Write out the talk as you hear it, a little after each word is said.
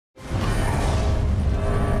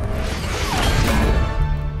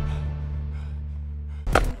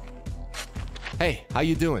Hey, how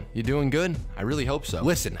you doing? You doing good? I really hope so.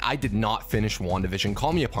 Listen, I did not finish WandaVision.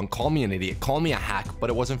 Call me a punk, call me an idiot, call me a hack, but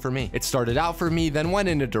it wasn't for me. It started out for me, then went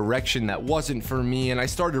in a direction that wasn't for me, and I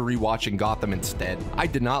started rewatching Gotham instead. I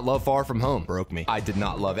did not love Far From Home. Broke me. I did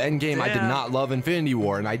not love Endgame. Damn. I did not love Infinity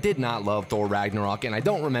War, and I did not love Thor Ragnarok, and I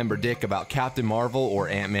don't remember dick about Captain Marvel or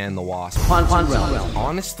Ant-Man the Wasp.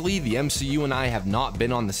 Honestly, the MCU and I have not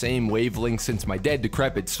been on the same wavelength since my dead,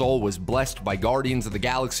 decrepit soul was blessed by Guardians of the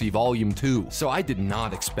Galaxy Volume 2. So I did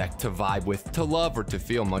not expect to vibe with, to love, or to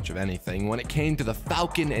feel much of anything when it came to the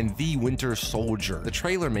Falcon and the Winter Soldier. The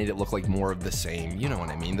trailer made it look like more of the same, you know what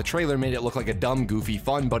I mean. The trailer made it look like a dumb, goofy,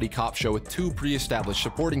 fun buddy cop show with two pre-established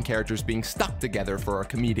supporting characters being stuck together for our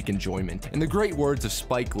comedic enjoyment. In the great words of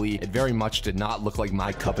Spike Lee, it very much did not look like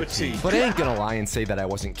my cup of tea. But I ain't gonna lie and say that I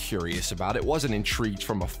wasn't curious about it, wasn't intrigued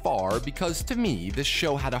from afar, because to me, this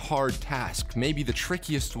show had a hard task, maybe the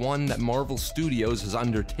trickiest one that Marvel Studios has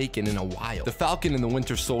undertaken in a while. The Falcon and the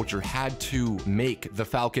Winter Soldier had to make the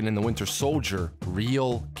Falcon and the Winter Soldier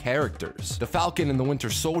real characters. The Falcon and the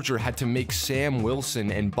Winter Soldier had to make Sam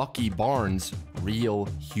Wilson and Bucky Barnes real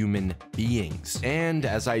human beings. And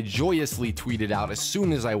as I joyously tweeted out as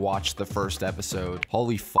soon as I watched the first episode,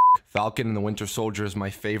 holy fuck, Falcon and the Winter Soldier is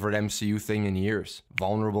my favorite MCU thing in years.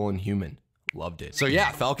 Vulnerable and human. Loved it. So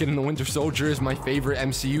yeah, Falcon and the Winter Soldier is my favorite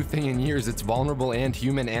MCU thing in years. It's vulnerable and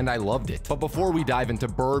human, and I loved it. But before we dive into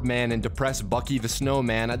Birdman and depressed Bucky the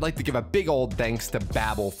Snowman, I'd like to give a big old thanks to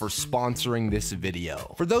Babbel for sponsoring this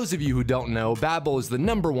video. For those of you who don't know, Babbel is the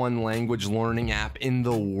 #1 language learning app in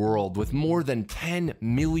the world with more than 10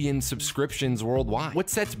 million subscriptions worldwide. What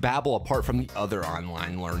sets Babbel apart from the other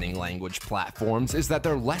online learning language platforms is that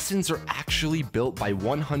their lessons are actually built by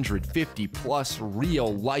 150 plus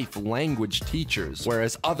real-life language teachers,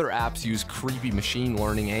 whereas other apps use creepy machine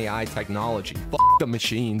learning AI technology. F the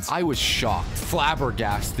machines. I was shocked,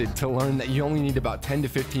 flabbergasted to learn that you only need about 10 to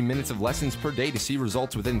 15 minutes of lessons per day to see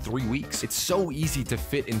results within 3 weeks. It's so easy to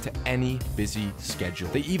fit into any busy schedule.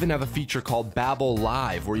 They even have a feature called Babbel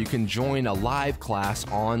Live, where you can join a live class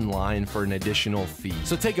online for an additional fee.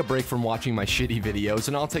 So take a break from watching my shitty videos,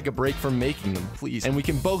 and I'll take a break from making them, please. And we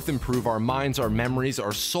can both improve our minds, our memories,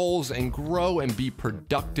 our souls, and grow and be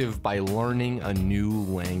productive by learning a new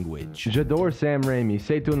language. J'adore Sam Raimi,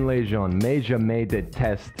 c'est une légende, mais jamais de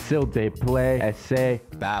test, s'il te plaît, essaie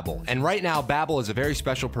Babbel. And right now, Babbel is a very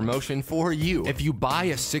special promotion for you. If you buy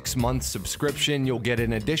a 6-month subscription, you'll get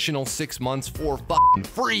an additional 6 months for fucking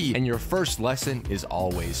free, and your first lesson is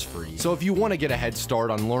always free. So if you want to get a head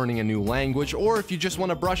start on learning a new language, or if you just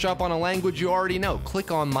want to brush up on a language you already know,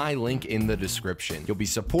 click on my link in the description. You'll be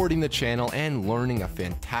supporting the channel and learning a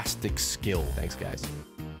fantastic skill. Thanks, guys.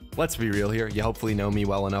 Let's be real here, you hopefully know me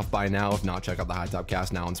well enough by now, if not check out the HiTop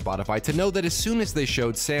cast now on Spotify, to know that as soon as they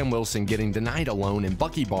showed Sam Wilson getting denied a loan and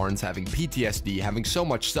Bucky Barnes having PTSD, having so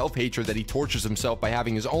much self-hatred that he tortures himself by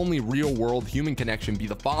having his only real-world human connection be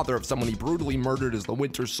the father of someone he brutally murdered as the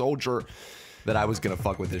Winter Soldier, that I was gonna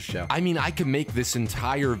fuck with this show. I mean, I could make this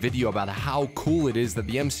entire video about how cool it is that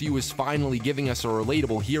the MCU is finally giving us a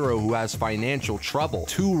relatable hero who has financial trouble,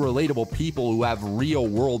 two relatable people who have real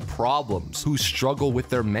world problems, who struggle with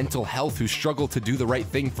their mental health, who struggle to do the right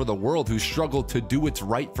thing for the world, who struggle to do what's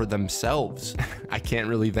right for themselves. I can't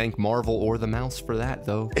really thank Marvel or the mouse for that,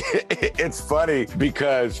 though. It's funny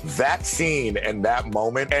because that scene and that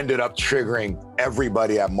moment ended up triggering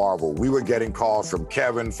everybody at Marvel. We were getting calls from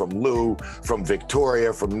Kevin, from Lou, from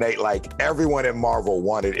Victoria, from Nate, like everyone at Marvel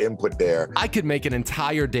wanted input there. I could make an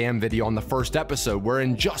entire damn video on the first episode where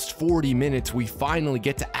in just 40 minutes we finally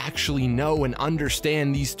get to actually know and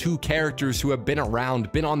understand these two characters who have been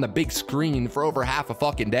around, been on the big screen for over half a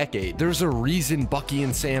fucking decade. There's a reason Bucky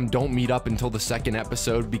and Sam don't meet up until the second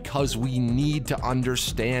episode, because we need to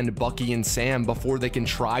understand Bucky and Sam before they can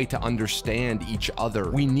try to understand each other.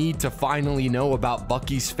 We need to finally know about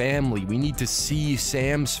Bucky's family. We need to see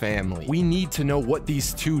Sam's family. We need to know what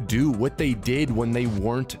these two do, what they did when they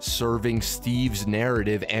weren't serving Steve's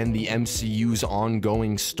narrative and the MCU's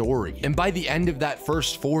ongoing story. And by the end of that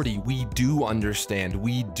first 40, we do understand,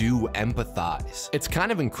 we do empathize. It's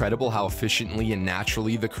kind of incredible how efficiently and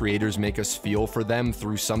naturally the creators make us feel for them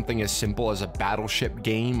through something as simple as a battleship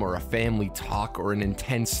game or a family talk or an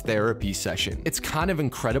intense therapy session. It's kind of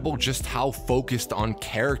incredible just how focused on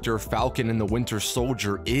character Falcon and the Winter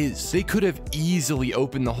Soldier is. They could have easily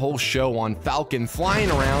opened the whole show on Falcon flying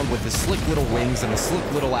around with his slick little wings and a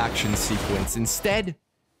slick little action sequence. Instead,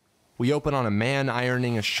 We open on a man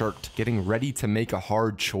ironing a shirt, getting ready to make a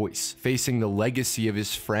hard choice, facing the legacy of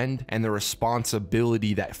his friend and the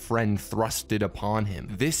responsibility that friend thrusted upon him.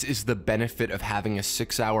 This is the benefit of having a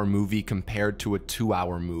 6-hour movie compared to a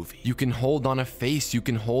 2-hour movie. You can hold on a face, you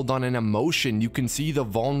can hold on an emotion, you can see the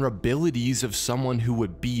vulnerabilities of someone who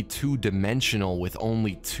would be two-dimensional with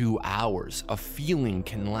only 2 hours. A feeling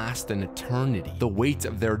can last an eternity. The weight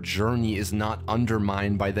of their journey is not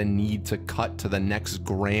undermined by the need to cut to the next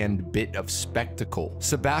grand bit of spectacle.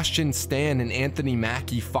 Sebastian Stan and Anthony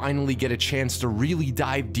Mackie finally get a chance to really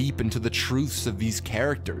dive deep into the truths of these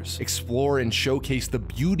characters, explore and showcase the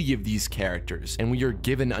beauty of these characters, and we are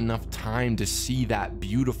given enough time to see that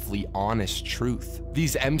beautifully honest truth.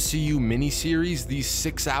 These MCU miniseries, these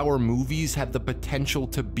 6-hour movies, have the potential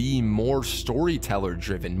to be more storyteller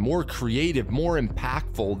driven, more creative, more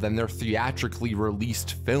impactful than their theatrically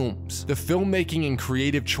released films. The filmmaking and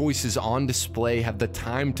creative choices on display have the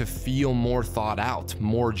time to feel more thought out,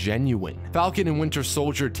 more genuine. Falcon and Winter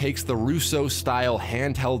Soldier takes the Russo-style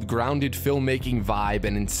handheld grounded filmmaking vibe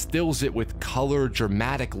and instills it with color,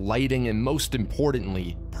 dramatic lighting, and most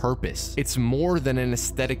importantly, purpose. It's more than an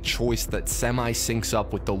aesthetic choice that semi-syncs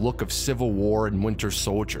up with the look of Civil War and Winter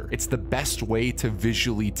Soldier. It's the best way to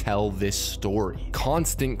visually tell this story.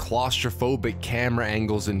 Constant claustrophobic camera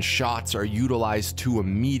angles and shots are utilized to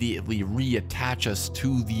immediately reattach us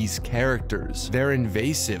to these characters. They're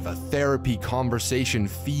invasive. A therapy conversation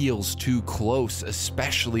feels too close,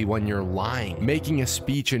 especially when you're lying. Making a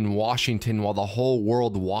speech in Washington while the whole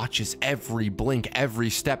world watches every blink, every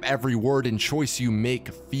step, every word and choice you make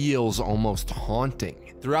feels almost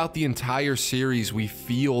haunting. Throughout the entire series, we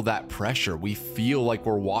feel that pressure. We feel like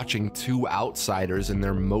we're watching two outsiders in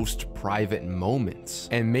their most private moments.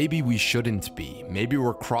 And maybe we shouldn't be. Maybe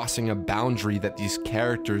we're crossing a boundary that these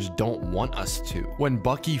characters don't want us to. When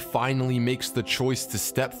Bucky finally makes the choice to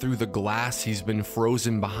step through the glass he's been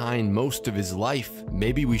frozen behind most of his life,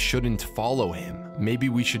 maybe we shouldn't follow him. Maybe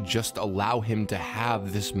we should just allow him to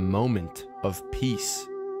have this moment of peace.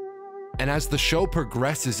 And as the show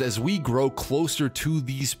progresses, as we grow closer to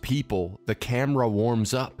these people, the camera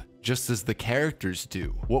warms up, just as the characters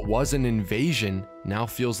do. What was an invasion now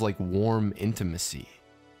feels like warm intimacy.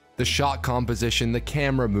 The shot composition, the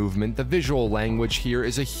camera movement, the visual language here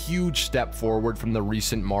is a huge step forward from the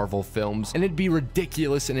recent Marvel films, and it'd be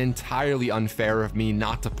ridiculous and entirely unfair of me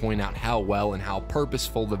not to point out how well and how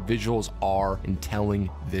purposeful the visuals are in telling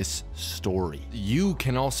this story. You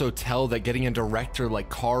can also tell that getting a director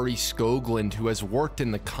like Kari Skogland, who has worked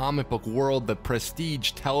in the comic book world, the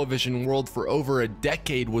prestige television world for over a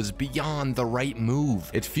decade, was beyond the right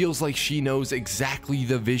move. It feels like she knows exactly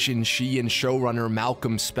the vision she and showrunner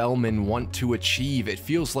Malcolm Spellman want to achieve. It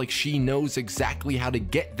feels like she knows exactly how to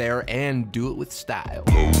get there and do it with style.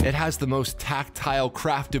 It has the most tactile,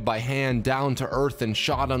 crafted by hand, down to earth and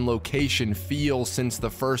shot on location feel since the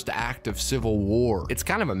first act of Civil War. It's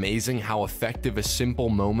kind of amazing how effective a simple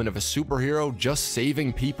moment of a superhero just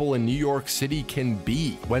saving people in New York City can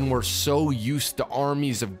be when we're so used to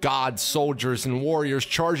armies of gods, soldiers, and warriors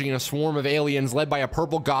charging a swarm of aliens led by a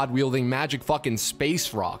purple god wielding magic fucking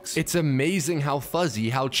space rocks. It's amazing how fuzzy,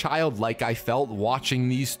 how childlike I felt watching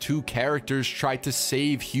these two characters try to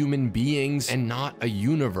save human beings and not a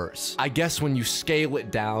universe. I guess when you scale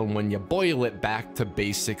it down, when you boil it back to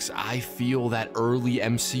basics, I feel that early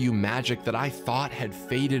MCU magic that I thought had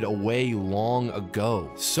faded away long ago.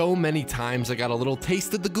 So many times I got a little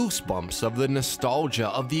taste of the goosebumps, of the nostalgia,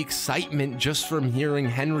 of the excitement just from hearing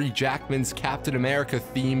Henry Jackman's Captain America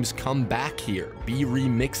themes come back here, be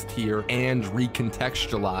remixed here, and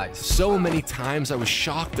recontextualized. So many times I was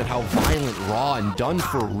shocked at how violent, raw, and done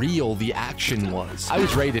for real the action was. I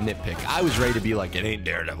was ready to nitpick. I was ready to be like, it ain't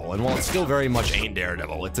Daredevil. And while it still very much ain't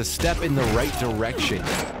Daredevil, it's a step in the right direction.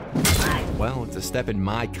 Well, it's a step in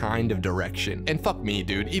my kind of direction. And fuck me,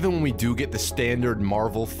 dude. Even when we do get the standard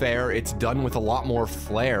Marvel fare, it's done with a lot more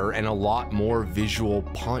flair and a lot more visual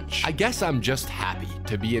punch. I guess I'm just happy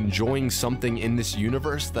to be enjoying something in this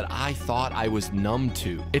universe that I thought I was numb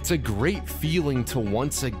to. It's a great feeling to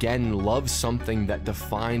once again love something that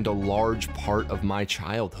defined a large part of my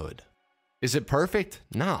childhood. Is it perfect?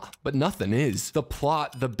 Nah, but nothing is. The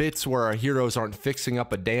plot, the bits where our heroes aren't fixing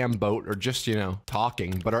up a damn boat or just, you know,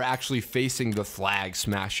 talking, but are actually facing the flag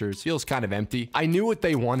smashers, feels kind of empty. I knew what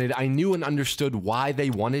they wanted, I knew and understood why they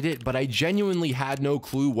wanted it, but I genuinely had no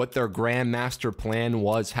clue what their grandmaster plan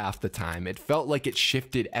was half the time. It felt like it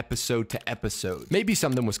shifted episode to episode. Maybe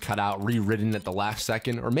something was cut out, rewritten at the last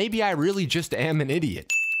second, or maybe I really just am an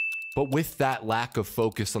idiot. But with that lack of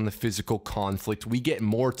focus on the physical conflict, we get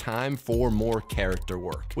more time for more character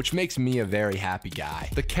work, which makes me a very happy guy.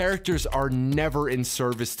 The characters are never in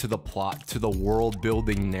service to the plot, to the world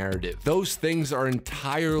building narrative. Those things are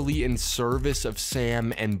entirely in service of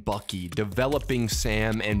Sam and Bucky, developing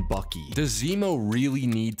Sam and Bucky. Does Zemo really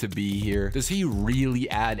need to be here? Does he really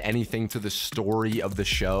add anything to the story of the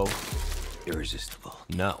show? Irresistible.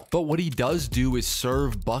 No. But what he does do is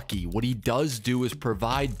serve Bucky. What he does do is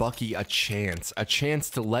provide Bucky a chance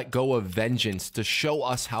to let go of vengeance, to show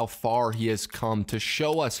us how far he has come, to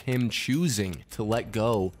show us him choosing to let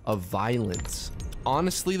go of violence.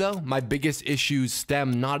 Honestly though, my biggest issues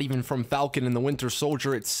stem not even from Falcon and the Winter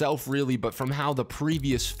Soldier itself really, but from how the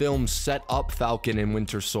previous films set up Falcon and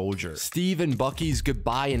Winter Soldier. Steve and Bucky's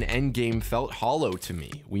goodbye in Endgame felt hollow to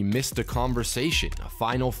me. We missed a conversation, a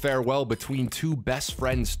final farewell between two best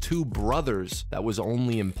friends, two brothers that was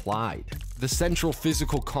only implied. The central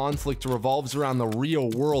physical conflict revolves around the real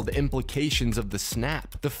world implications of the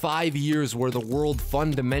snap. The 5 years where the world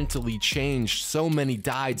fundamentally changed, so many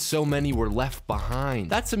died, so many were left behind.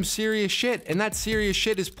 That's some serious shit, and that serious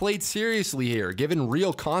shit is played seriously here, given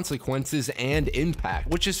real consequences and impact,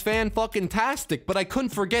 which is fan-fucking-tastic, but I couldn't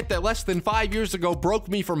forget that less than 5 years ago, Broke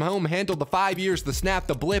Me From Home handled the 5 years, the snap,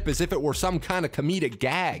 the blip as if it were some kind of comedic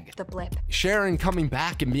gag. The blip. Sharon coming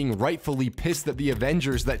back and being rightfully pissed at the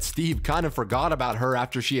Avengers that Steve kind of forgot about her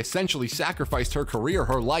after she essentially sacrificed her career,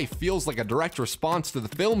 her life, feels like a direct response to the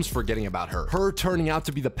films forgetting about her. Her turning out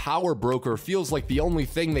to be the power broker feels like the only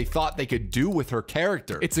thing they thought they could do with her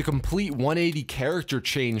character. It's a complete 180 character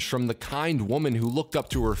change from the kind woman who looked up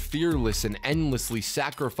to her fearless and endlessly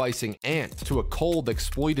sacrificing aunt to a cold,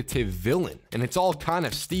 exploitative villain. And it's all kind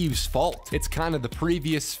of Steve's fault. It's kind of the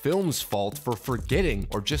previous film's fault for forgetting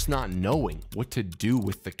or just not knowing what to do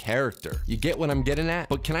with the character. You get what I'm getting at?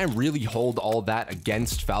 But can I really hold all that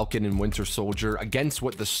against Falcon and Winter Soldier, against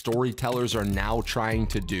what the storytellers are now trying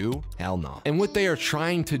to do? Hell no. And what they are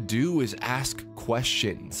trying to do is ask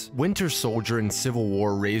questions. Winter Soldier and Civil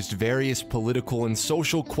War raised various political and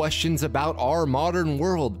social questions about our modern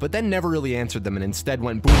world, but then never really answered them and instead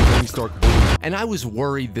went boom, boom, stork, boom. And I was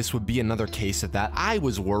worried this would be another case of that. I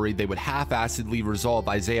was worried they would half-assedly resolve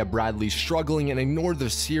Isaiah Bradley's struggling and ignore the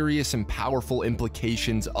serious and powerful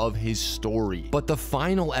implications of his story. But the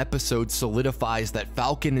final episode solidifies that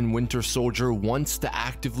Falcon and Winter Soldier wants to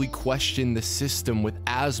actively question the system with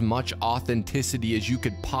as much authenticity as you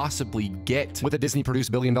could possibly get with a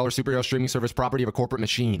Disney-produced billion-dollar superhero streaming service property of a corporate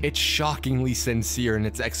machine. It's shockingly sincere in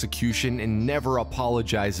its execution and never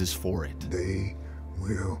apologizes for it. They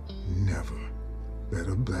will never let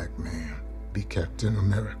a black man be Captain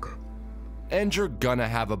America. And you're gonna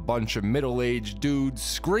have a bunch of middle-aged dudes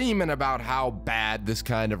screaming about how bad this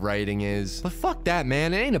kind of writing is. But fuck that,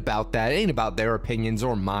 man. It ain't about that. It ain't about their opinions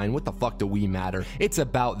or mine. What the fuck do we matter? It's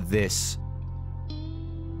about this.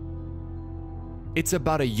 It's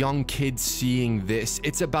about a young kid seeing this.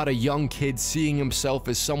 It's about a young kid seeing himself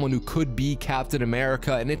as someone who could be Captain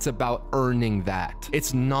America, and it's about earning that.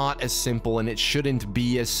 It's not as simple, and it shouldn't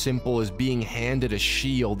be as simple as being handed a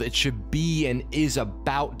shield. It should be and is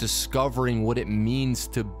about discovering what it means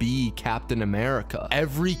to be Captain America.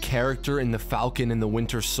 Every character in the Falcon and the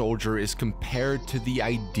Winter Soldier is compared to the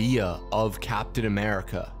idea of Captain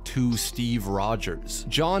America, to Steve Rogers.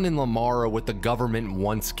 John and Lamar are what the government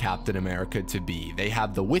wants Captain America to be. They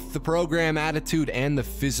have the with the program attitude and the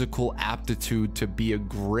physical aptitude to be a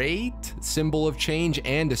great symbol of change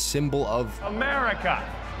and a symbol of America.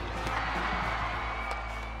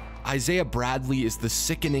 Isaiah Bradley is the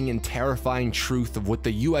sickening and terrifying truth of what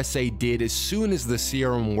the USA did as soon as the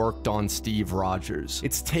serum worked on Steve Rogers.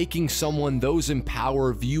 It's taking someone those in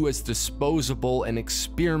power view as disposable and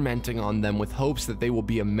experimenting on them with hopes that they will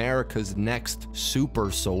be America's next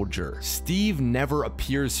super soldier. Steve never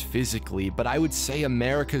appears physically, but I would say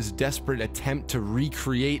America's desperate attempt to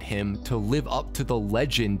recreate him to live up to the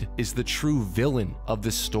legend is the true villain of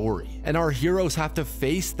the story. And our heroes have to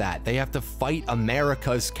face that. They have to fight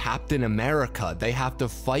America's Captain America. They have to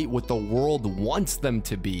fight what the world wants them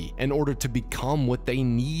to be in order to become what they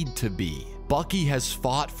need to be. Bucky has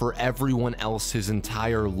fought for everyone else his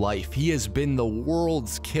entire life. He has been the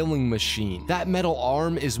world's killing machine. That metal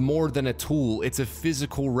arm is more than a tool. It's a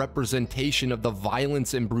physical representation of the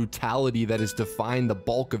violence and brutality that has defined the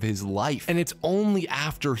bulk of his life. And it's only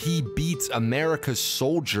after he beats America's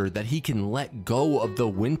soldier that he can let go of the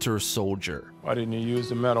Winter Soldier. Why didn't you use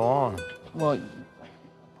the metal arm? Well,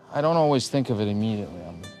 I don't always think of it immediately.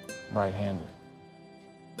 I'm right-handed.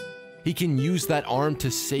 He can use that arm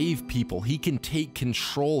to save people. He can take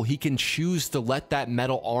control. He can choose to let that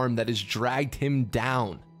metal arm that has dragged him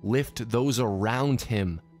down lift those around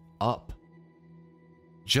him up.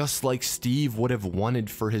 Just like Steve would have wanted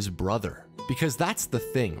for his brother. Because that's the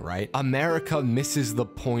thing, right? America misses the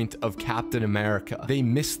point of Captain America. They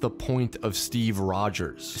miss the point of Steve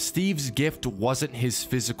Rogers. Steve's gift wasn't his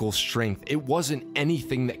physical strength. It wasn't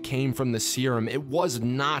anything that came from the serum. It was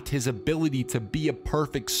not his ability to be a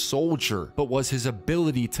perfect soldier, but was his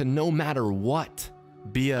ability to, no matter what,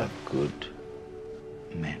 be a Good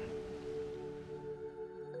man.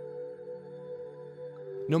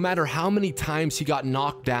 No matter how many times he got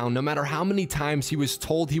knocked down, no matter how many times he was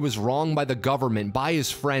told he was wrong by the government, by his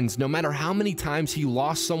friends, no matter how many times he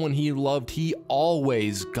lost someone he loved, he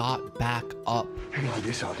always got back up. I'm like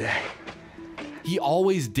this all day. He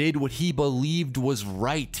always did what he believed was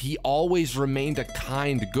right. He always remained a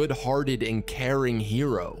kind, good-hearted, and caring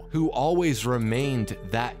hero who always remained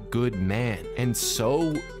that good man. And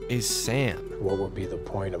so is Sam. What would be the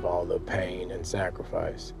point of all the pain and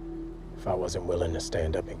sacrifice if I wasn't willing to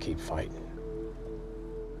stand up and keep fighting?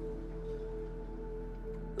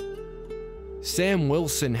 Sam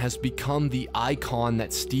Wilson has become the icon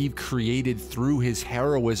that Steve created through his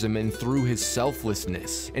heroism and through his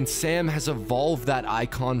selflessness. And Sam has evolved that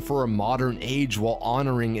icon for a modern age while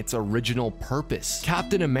honoring its original purpose.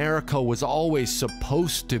 Captain America was always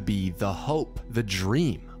supposed to be the hope, the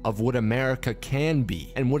dream of what America can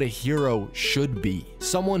be and what a hero should be.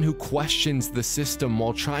 Someone who questions the system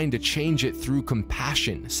while trying to change it through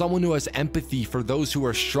compassion. Someone who has empathy for those who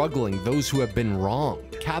are struggling, those who have been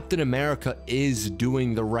wronged. Captain America is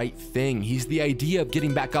doing the right thing. He's the idea of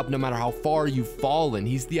getting back up no matter how far you've fallen.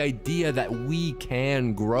 He's the idea that we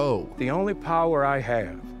can grow. The only power I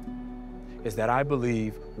have is that I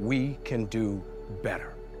believe we can do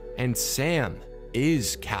better. And Sam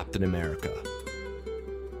is Captain America.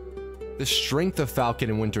 The strength of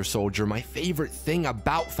Falcon and Winter Soldier, my favorite thing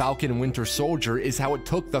about Falcon and Winter Soldier is how it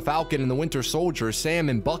took the Falcon and the Winter Soldier, Sam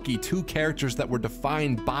and Bucky, two characters that were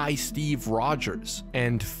defined by Steve Rogers,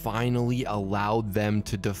 and finally allowed them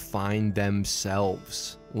to define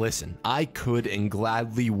themselves. Listen, I could and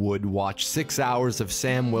gladly would watch 6 hours of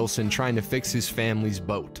Sam Wilson trying to fix his family's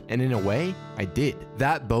boat. And in a way, I did.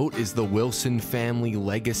 That boat is the Wilson family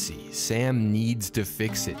legacy. Sam needs to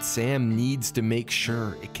fix it. Sam needs to make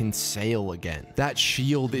sure it can sail again. That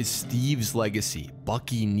shield is Steve's legacy.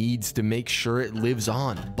 Bucky needs to make sure it lives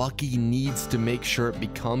on. Bucky needs to make sure it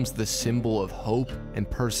becomes the symbol of hope and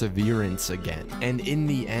perseverance again. And in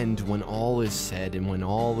the end, when all is said and when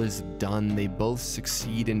all is done, they both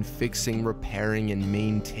succeed in fixing, repairing, and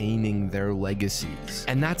maintaining their legacies.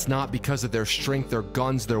 And that's not because of their strength, their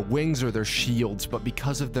guns, their wings, or their shields, but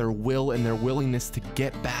because of their will and their willingness to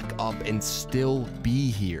get back up and still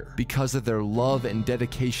be here. Because of their love and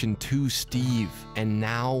dedication to Steve, and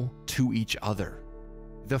now to each other.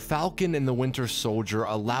 The Falcon and the Winter Soldier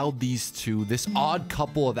allowed these two, this odd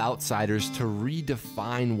couple of outsiders, to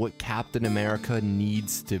redefine what Captain America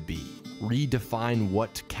needs to be. Redefine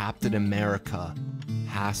what Captain America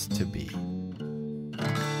has to be.